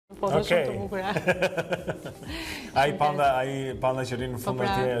Po, dhe shumë të bukura. Ai panda që rinë në fund të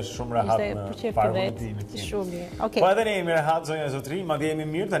është shumë rehat në parkun e tij në Kin. Shumë mirë. Po edhe ne jemi rehat zonja e zotëri, madje jemi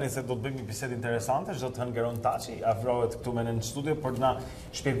mirë tani se do të bëjmë një bisedë interesante, çdo të hënë Gerond Taçi afrohet këtu me ne në studio për të na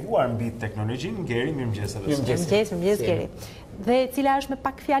shpjeguar mbi teknologjinë. Geri, mirëmëngjes edhe sot. Mirëmëngjes Geri. Dhe cila është me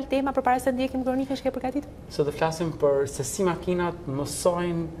pak fjalë tema përpara se ndjekim kronikën që ke përgatitur? Sot do flasim për se si makinat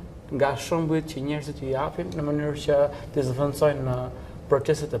mësojnë nga shembujt që njerëzit ju japin në mënyrë që të zëvendësojnë në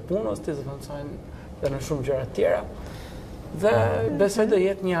proceset e punës, të zëvendësojnë dhe në shumë gjëra të tjera. Dhe besoj do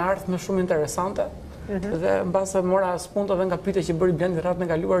jetë një ardhmë shumë interesante. Dhe mbase mora spunto dhe nga pyetja që bëri Blendi ratën e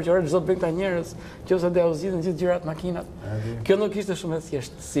kaluar që çdo të bëjnë këta njerëz, nëse do u zgjidhin gjithë gjërat makinat. Kjo nuk ishte shumë e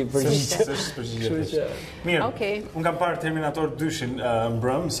thjeshtë si përgjigje. Mirë. Unë kam parë Terminator 2-shin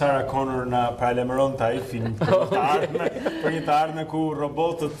mbrëm, Sarah Connor na paralajmëronte ai film për një të ardhme ku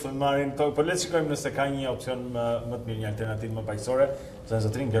robotët marrin tokë. Po le të shikojmë nëse ka një opsion më të mirë, një alternativë më paqësore.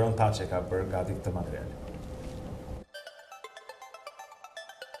 Zotrin Gerond Taçi ka bërë gati këtë material.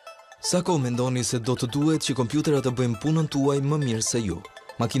 Sa kohë mendoni se do të duhet që kompjuterat të bëjmë punën tuaj më mirë se ju?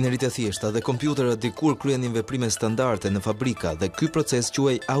 Makinerit e thjeshta dhe kompjuterat dikur kryenin veprime standarde në fabrika dhe ky proces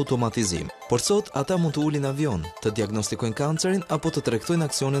quhej automatizim. Por sot ata mund të ulin avion, të diagnostikojnë kancerin apo të tregtojnë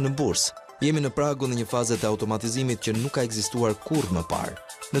aksione në bursë. Jemi në pragun e një faze të automatizimit që nuk ka ekzistuar kurrë më parë.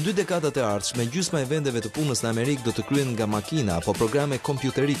 Në 2 dekadat e ardhshme, gjysma e vendeve të punës në Amerikë do të kryen nga makina apo programe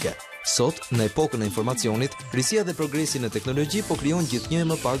kompjuterike. Sot, në epokën e informacionit, risia dhe progresi në teknologji po krijon gjithnjë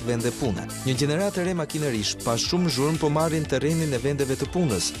më pak vende pune. Një gjeneratë e re makinerish pa shumë zhurmë po marrin terrenin e vendeve të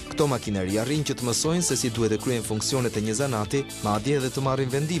punës. Këto makineri arrin që të mësojnë se si duhet të kryejnë funksionet e një zanati, madje edhe të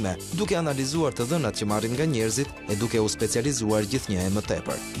marrin vendime, duke analizuar të dhënat që marrin nga njerëzit e duke u specializuar gjithnjë më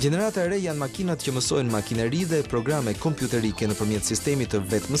tepër. Gjenerata e re janë makinat që mësojnë makineri dhe programe kompjuterike nëpërmjet sistemit të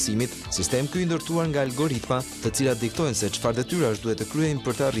vetëmësimit, sistem ky ndërtuar nga algoritma, të cilat diktojnë se çfarë detyrash duhet të kryejnë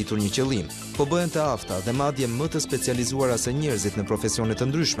për të arritur një qëllim. Po bëhen të afta dhe madje më të specializuara se njerëzit në profesione të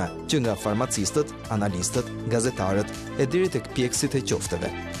ndryshme, që nga farmacistët, analistët, gazetarët e deri tek pjekësit e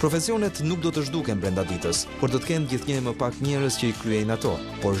qofteve. Profesionet nuk do të zhduken brenda ditës, por do të kenë gjithnjë më pak njerëz që i kryejnë ato,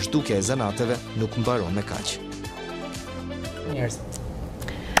 por zhdukja e zanateve nuk mbaron me kaq. Njerëz.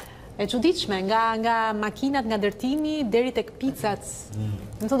 E çuditshme, nga makinat, nga ndërtimi deri tek picat.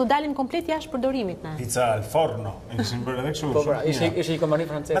 Do të dalim komplet jashtë përdorimit ne. Pizza al forno. E kishin bërë edhe kështu. Po pra, ishte një kompani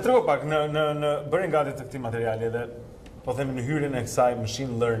franceze. Na trego pak në bërin gati të këtij materiali dhe po themi në hyrjen e kësaj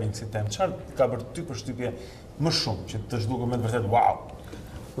machine learning si temë. Çfarë ka bërë ty përshtypje më shumë që të zhdukur me të vërtet wow?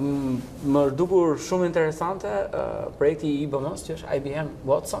 Më dukur shumë interesante projekti i IBM-s, që është IBM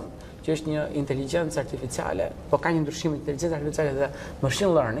Watson, që është një inteligjencë artificiale, po ka një ndryshim inteligjencë artificiale dhe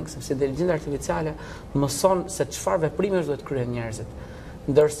machine learning, sepse inteligjencë artificiale mëson se çfarë veprimesh duhet kryejnë njerëzit.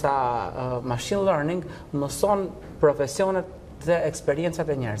 Ndërsa machine learning mëson profesionet dhe eksperiencat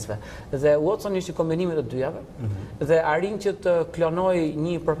e njerëzve. Dhe Watson ishte kombinimi të dyjave dhe arrin që të klonoj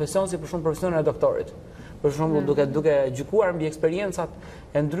një profesion si për shumë profesionin e doktorit. Për shembull, duke gjykuar mbi eksperiencat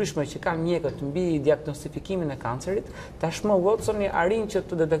e ndryshme që kanë mjekët mbi diagnostifikimin e kancerit, tashmë Watsoni arrin që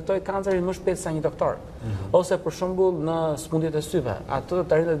të detektojë kancerin më shpejt se një doktor. Ose për shembull në sëmundjet e syve, ato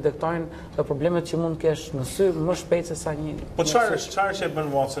të arrin të detektojnë problemet që mund të kesh në sy më shpejt se sa një. Po çfarë që bën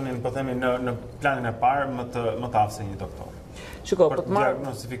Watsonin, po themi në planin e parë më të aftë se një doktor? Shiko, për të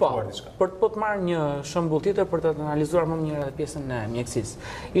diagnostifikuar diçka. Për të marrë një shembull tjetër për të analizuar më mirë edhe pjesën e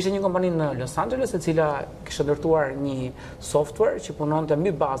mjekësisë. Ishte një kompani në Los Angeles e cila kishte ndërtuar një software që punonte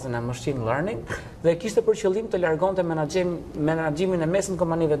mbi bazën e machine learning dhe kishte për qëllim të largonte menaxhimin e mesën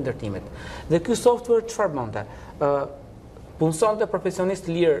kompanive të ndërtimit. Dhe ky software çfarë bënte? Punësonte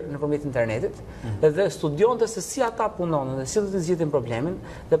profesionistë lirë nëpërmjet internetit dhe studionte se si ata punonin dhe si do të zgjidhin problemin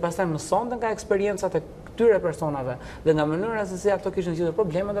dhe pastaj mësonte nga eksperiencat e këtyre personave dhe nga mënyra se si ato kishin zgjidhur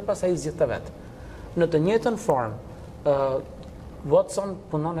problemet dhe pastaj i zgjidhte vet. Në të njëjtën formë, Watson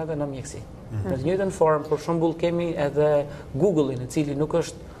punon edhe në mjeksi. Në të njëjtën formë, për shembull, kemi edhe Google-in, i cili nuk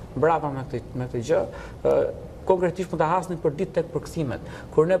është brapa me këtë gjë. Konkretisht mund ta hasnin për ditë tek përkthjimet.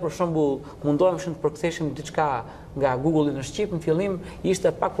 Kur ne për shembull mundohemi të përktheshim diçka nga Google-i në shqip, në fillim ishte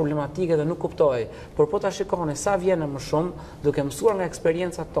pak problematike dhe nuk kuptoi. Por po ta shikoni sa vjen më shumë, duke mësuar nga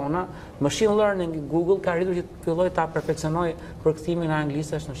eksperiencat tona, machine learning i Google ka arritur që të fillojë ta perfeksionojë përkthimin nga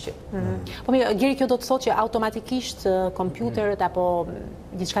anglisht në shqip. Po mirë, Geri, kjo do të thotë që automatikisht kompjuterët apo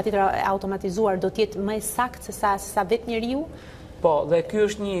diçka tjetër automatizuar do të jetë më saktë se sa vetë njeriu? Po, dhe ky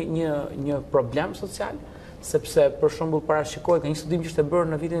është një problem social. Sepse për shembull parashikoj ka një studim që ishte bërë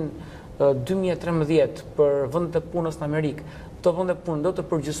në vitin 2013 për vendet e punës në Amerikë, këto vende punë do të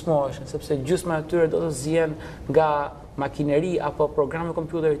përgjysmoheshin, sepse gjysma e tyre do të zihen nga makineri apo programe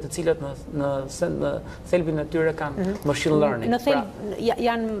kompjuterit të cilët në thelbin e tyre kanë machine learning. Në thelb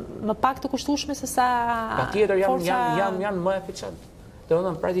janë më pak të kushtueshme se sa patjetër janë më eficient.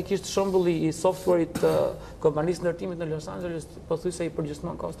 Domethënë praktikisht shembulli i software-it të kompanisë ndërtimit në Los Angeles pothuajse i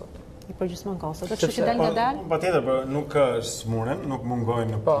përgjysmon kostot. I përgjysmon kostot. Kështu që dal nga dal. Patjetër, por nuk smuren, nuk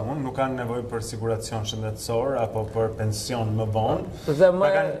mungojnë në punë, nuk kanë nevojë për siguracion shëndetësor apo për pension më vonë.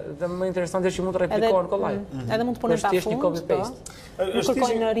 Dhe më interesante është që mund të replikohen kollaj. Edhe mund të punen pafund. Nuk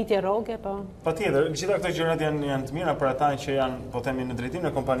kërkojnë rritje rroge, po. Patjetër, gjitha këto gjërat janë të mira për ata që janë, po themi, në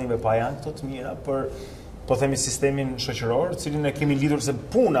drejtimin e kompanive, pa janë këto të mira për, po themi, sistemin shoqëror, cilin e kemi lidhur se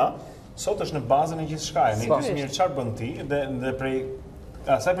puna sot është në bazën e gjithçka. Ne dimë mirë çfarë bën ti dhe prej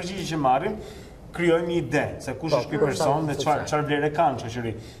asaj përgjigje që marrim, krijojmë një ide se kush është ky person dhe çfarë vlerë ka në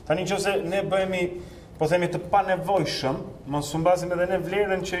shoqëri. Tani nëse ne bëhemi, po themi, të panevojshëm, mos humbasim edhe ne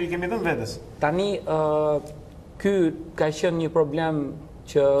vlerën që i kemi dhënë vetes. Tani ky ka qenë një problem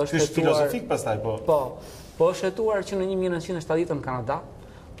që është hetuar filozofik pastaj, po. Po është hetuar që në 1970 në Kanada,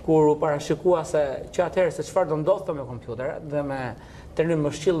 kur u parashikua se që atëherë se çfarë do ndodhte me kompjuterat dhe me termin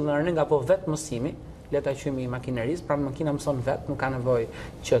machine learning apo vetë mësimi, le ta quajmë makinerisë, pra makina mëson vetë, nuk ka nevojë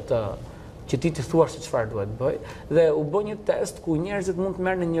që ti të thuash se çfarë duhet bëj, dhe u bë një test ku njerëzit mund të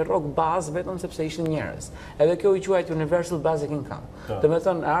merrnin një rrok bazë vetëm sepse ishin njerëz. Edhe kjo i quajt Universal Basic Income.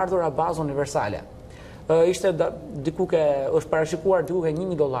 Domethënë e ardhura bazë universale. Ishte është parashikuar diku ke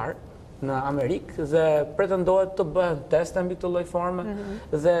 $1.000 në Amerikë dhe pretendohet të bëhen teste mbi këtë lloj forme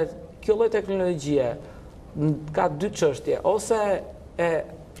dhe kjo lloj teknologjie ka dy çështje, ose e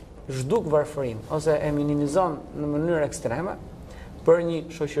zhduk varfërinë, ose e minimizon në mënyrë ekstreme për një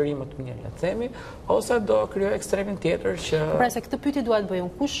shoqëri më të mirë, le të themi, ose do krijojë ekstremin tjetër që Pra se këtë pyetje dua të bëj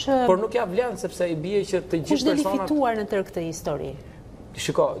unë, kush por nuk ja vlen sepse i bie që të gjithë personat kush do fituar në tërë këtë histori?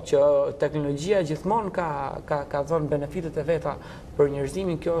 Shiko, që teknologjia gjithmonë ka dhënë benefitet e veta për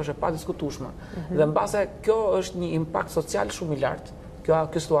njerëzimin, kjo është e padiskutueshme. Dhe mbase kjo është një impakt social shumë i lartë, kjo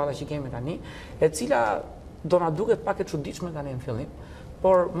situata që kemi tani, e cila do na duket pak e çuditshme tani në fillim,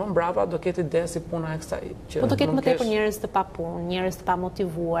 por më mbrapa do ketë ide si puna e kësaj. Po do ketë më tepër njerëz të papunë, njerëz të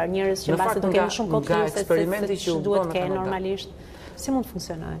pamotivuar, njerëz që mbase do kenë shumë kohë se duhet të kenë normalisht. Si mund të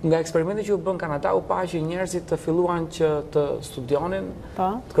funksionojë? Nga eksperimenti që u bën në Kanada, u pa që njerëzit të filluan që të studionin,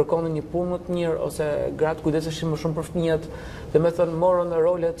 të kërkonin një punë më të mirë, ose gratë kujdeseshin më shumë për fëmijët, dhe me thënë morën në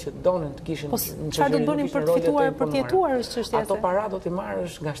rolet që donin të kishin. Po çfarë do të bënin për të fituar, për të jetuar është çështja? Ato para do t'i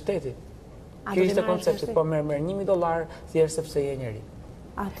marrësh nga shteti. Kjo ishte koncepti, po merr $1.000 thjesht sepse je njeri.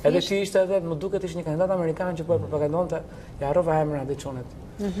 Edhe ky ishte edhe, më duket ishte një kandidat amerikan që po e propagandonte, ja harrova emrin atë çunit.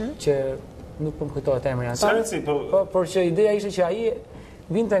 Që nuk po më kujtohet emri atë. Por që ideja ishte që ai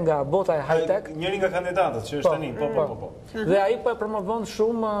vinte nga bota e high-tech. Njëri nga kandidatët që është tani, po. Dhe ai po e promovon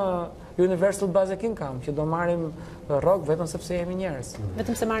shumë Universal Basic Income, që do marrim rrok vetëm sepse jemi njerëz.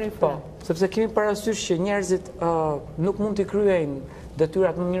 Vetëm se marrim po, sepse kemi parasysh që njerëzit nuk mund t'i kryejnë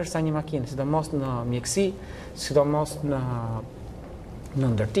detyrat më mirë sa një makinë, sidomos në mjeksi, sidomos në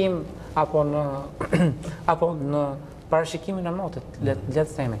ndërtim apo në parashikimin e motit, le të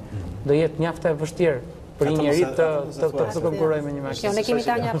themi. Do jetë mjaft e vështirë për një njeri të konkurrojë me një makinë. Jo, ne kemi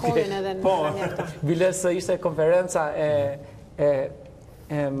ta një aporin edhe në biles ishte konferenca e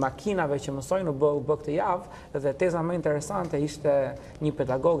makinave që mësojnë u bë këtë javë, dhe teza më interesante ishte një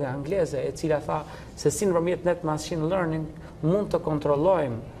pedagoge angleze e cila tha se si nëpërmjet net machine learning mund të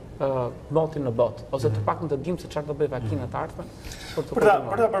kontrollojmë motin në botë, ose të paktën të dimë se çfarë do bëj makina të ardhmen. Për ta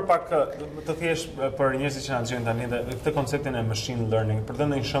bërë pak të thjesht për njerëzit që na dëgjojnë tani dhe këtë konceptin e machine learning, për të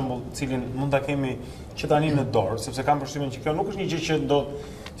dhënë një shembull cilin mund ta kemi që tani në dorë, sepse kam përshtypjen që kjo nuk është një gjë që do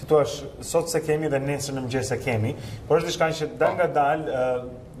që thua sot se kemi dhe nesër në mëngjes se kemi, por është diçka që dal nga dal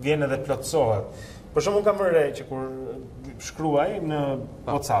vjen edhe plotësohet. Për shembull kam vënë re që kur shkruaj në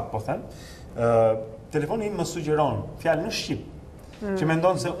WhatsApp, po them, telefoni im më sugjeron fjalë në shqip. Që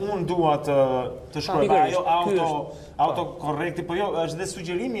mendon se unë dua të shkruaj, ajo autokorrekti, po jo, është dhe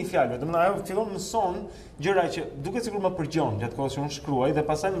sugjerimi i fjalëve. Domethënë ajo fillon mëson gjëra që duket sikur më përgjon gjatë kohës që unë shkruaj dhe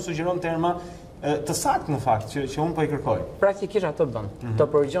pastaj më sugjeron terma të saktë në fakt që unë po i kërkoj. Praktikisht ato bën. Të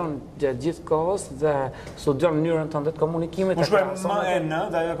përgjon gjatë gjithë kohës dhe studion mënyrën tënde të komunikimit. Unë shkruaj më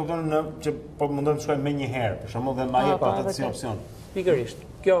dhe ajo kupton që po mundon të shkruaj më një herë, për shembull, dhe më jep atë si opsion. Pikërisht.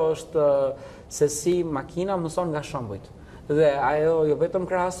 Kjo është se si makina mëson nga shembujt. Dhe ajo jo vetëm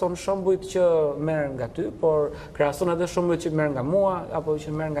krahason shembujt që merren nga ty, por krahason edhe shembujt që merren nga mua apo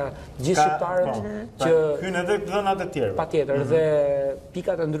që merren nga gjithë shqiptarët që hyn edhe dhënat e tjerë. Patjetër, dhe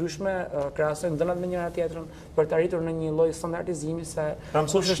pikat e ndryshme krahasojnë dhënat me njëra tjetrën për të arritur në një lloj standardizimi se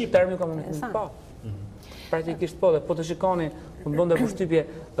kush është termi komunikim. Po. Praktikisht po, dhe po të shikoni, më bënde përshtypje,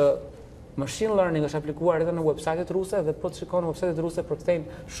 machine learning është aplikuar edhe në website-et ruse dhe po të shikoni website-et ruse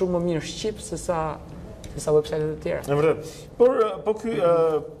përkthejnë shumë më mirë shqip se sa website-et e tjera. Në vërtet. Po ky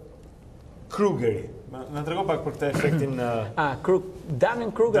Krugeri, na trego pak për këtë efektin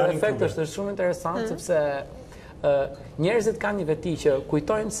Dunning-Kruger efekt është shumë interesant sepse njerëzit kanë një veti që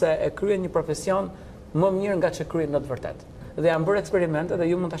kujtojnë se e kryen një profesion më mirë nga që kryen në të vërtetë. Dhe janë bërë eksperimente dhe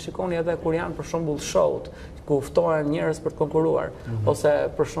ju mund ta shikoni edhe kur janë për shembull show-t ku ftohen njerëz për të konkuruar ose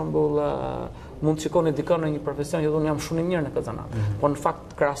për shembull mund të shikoni dikon në një profesion që thonë jam shumë i mirë në këtë zanat, por në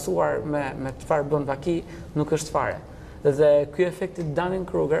fakt krahasuar me çfarë bën vaki nuk është fare. Dhe ky efekti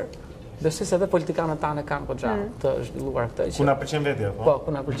Dunning-Kruger besoj se edhe politikanët tanë kanë goxha të zhvilluar këtë. Ku na pëlqen vetja, po? Po,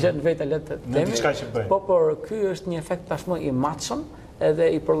 ku na pëlqen vetë le të themi. Po, por ky është një efekt tashmë i matshëm edhe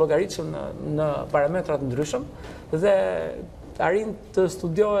i përllogaritshëm në parametrat ndryshëm dhe arrin të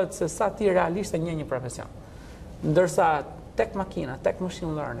studiohet se sa ti realisht e njeh një profesion. Ndërsa tek makina, tek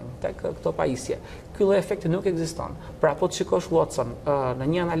machine learning, tek këto pajisje, ky lloj efekti nuk ekziston. Pra po të shikosh Watson në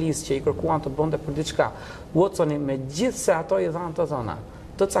një analizë që i kërkuan të bënte për diçka, Watsoni me gjithë se ato i dhanë të dhëna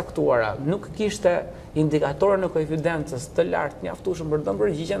të caktuara, nuk kishte indikatorë në koefidencës të lartë mjaftueshëm për të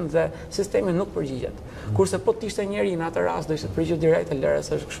përgjigjen dhe sistemi nuk përgjigjet. Kurse po të ishte njëri në atë rast do ishte përgjigje direkt e lëre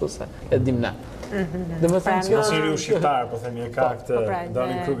se është kështu se e dim ne. Domethënë që njeriu shqiptar, po themi, ka këtë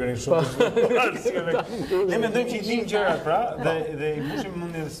Dunning-Krugerin shumë të zhvilluar. Ne mendojmë që i dim gjërat pra dhe i mbushim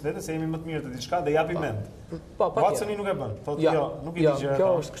mendjen vetë se jemi më të mirë të diçka dhe japim mend. Po, Watsoni nuk e bën. Thotë jo, nuk i di gjërat. Kjo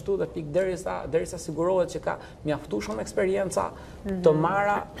është kështu dhe pik derisa sigurohet që ka mjaftueshëm eksperjenca të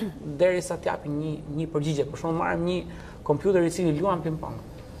marra derisa t'japi një përgjigje. Për shembull marrim një kompjuter i cili luan ping-pong.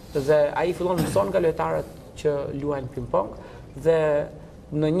 Dhe ai fillon mëson nga lojtarët që luajnë ping-pong dhe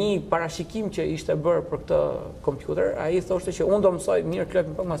në një parashikim që ishte bërë për këtë kompjuter, ai thoshte që unë do mësoj mirë të luaj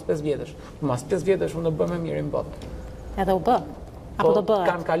ping-pong mas 5 vjetësh. Mas 5 vjetësh unë do bëj më mirë në botë. Edhe u bë. Apo do bëhet?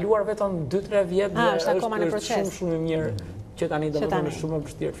 Kanë kaluar vetëm 2-3 vjet dhe është shumë i mirë që tani domethënë është shumë më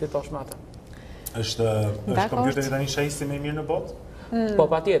vështirë të fitosh me atë. Është kompjuteri tani shahisti më i mirë në botë?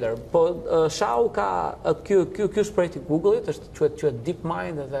 Po patjetër. Po Shau ka ky është projekti i Google-it, është quhet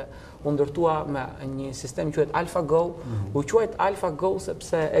DeepMind dhe u ndërtua me një sistem që quhet AlphaGo. U quhet AlphaGo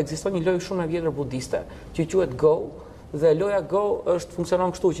sepse ekziston një lojë shumë e vjetër budiste që quhet Go. Dhe loja Go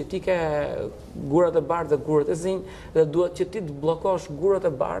funksionon kështu që ti ke gurat e bardhë dhe gurat e zinj dhe duhet që ti të bllokosh gurat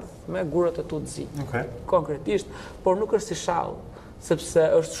e bardhë me gurat e tu të zinj. Konkretisht, por nuk është si Shau, sepse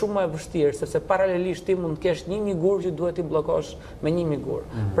është shumë më e vështirë, sepse paralelisht ti mund të kesh 1000 gur që duhet ti bllokosh me 1000 gur.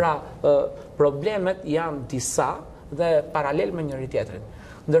 Pra, problemet janë disa dhe paralel me njëri tjetrin.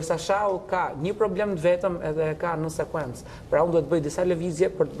 Ndërsa Shau ka një problem të vetëm edhe ka në sekuencë. Pra unë duhet bëj disa lëvizje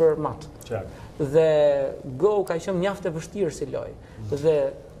për të bërë mat. Dhe Go ka qenë mjaft e vështirë si lojë. Dhe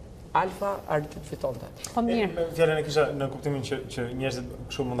Alfa arriti të fitonte. Po mirë. Fjalën e kisha në kuptimin që njerëzit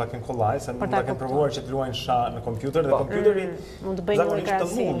kështu mund ta kenë kollaj, se mund ta kenë provuar që të luajnë shah në kompjuter dhe kompjuteri mund të bëjë një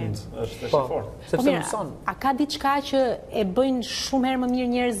krahasimi. Është i fortë. Sepse mëson. A ka diçka që e bëjnë shumë herë më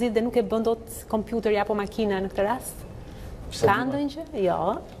mirë njerëzit dhe nuk e bën dot kompjuteri apo makina në këtë rast? Ka ndonjë që? Jo.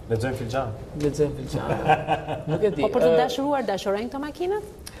 Lexojmë filxhan. Nuk e di. Po për të dashuruar, dashurojnë këto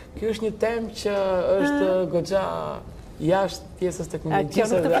makinat? Ky është një temë që është goxha jashtë pjesës teknologjisë. Kjo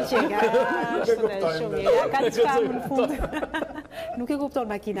nuk të pëlqen. Shumë mirë. Ka diçka në fund. Nuk e kupton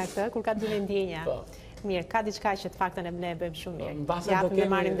makina këtë, kur ka dy ndjenja. Mirë, ka diçka që të faktën ne bëjmë shumë mirë. Japim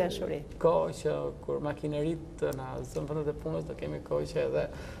dhe marrim dashuri. Kohë që kur makinerit na zën vendet e punës do kemi kohë që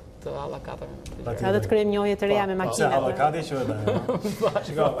edhe të allakatëm. Edhe të kryejmë njohje të reja me makinat. Allakati që vetë.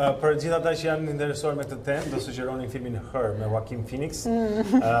 Shiko, për gjithë ata që janë interesuar me këtë temë, do sugjeronin filmin Her me Joaquin Phoenix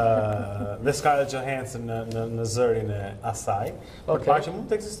dhe Scarlett Johansson në zërin e asaj. Për të parë që mund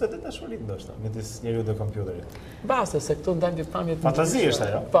të ekzistojë të dashuri ndoshta midis njeriu dhe kompjuterit. Basta se këtu ndajmë pamjet. Fantazi është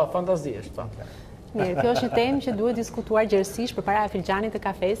ajo. Po, fantazi është, po. Mirë, kjo është një temë që duhet diskutuar gjerësisht përpara filxhanit të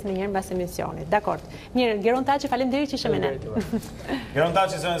kafes në njëherë mbas emisionit. Dakor. Mirë, Gerond Taçi, faleminderit që ishe me ne. Gerond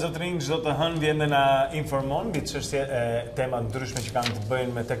Taçi, zonë zotrinj, çdo të hënë vjen dhe na informon mbi çështje tema ndryshme që kanë të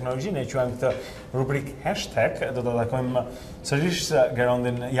bëjnë me teknologjinë. Ne quajmë këtë rubrik hashtag. Do ta takojmë sërish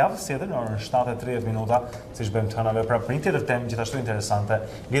Gerondin javës tjetër në orën 7:30 minuta, siç bëjmë të hënave, pra për një tjetër temë gjithashtu interesante,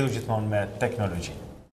 lidhur gjithmonë me teknologjinë.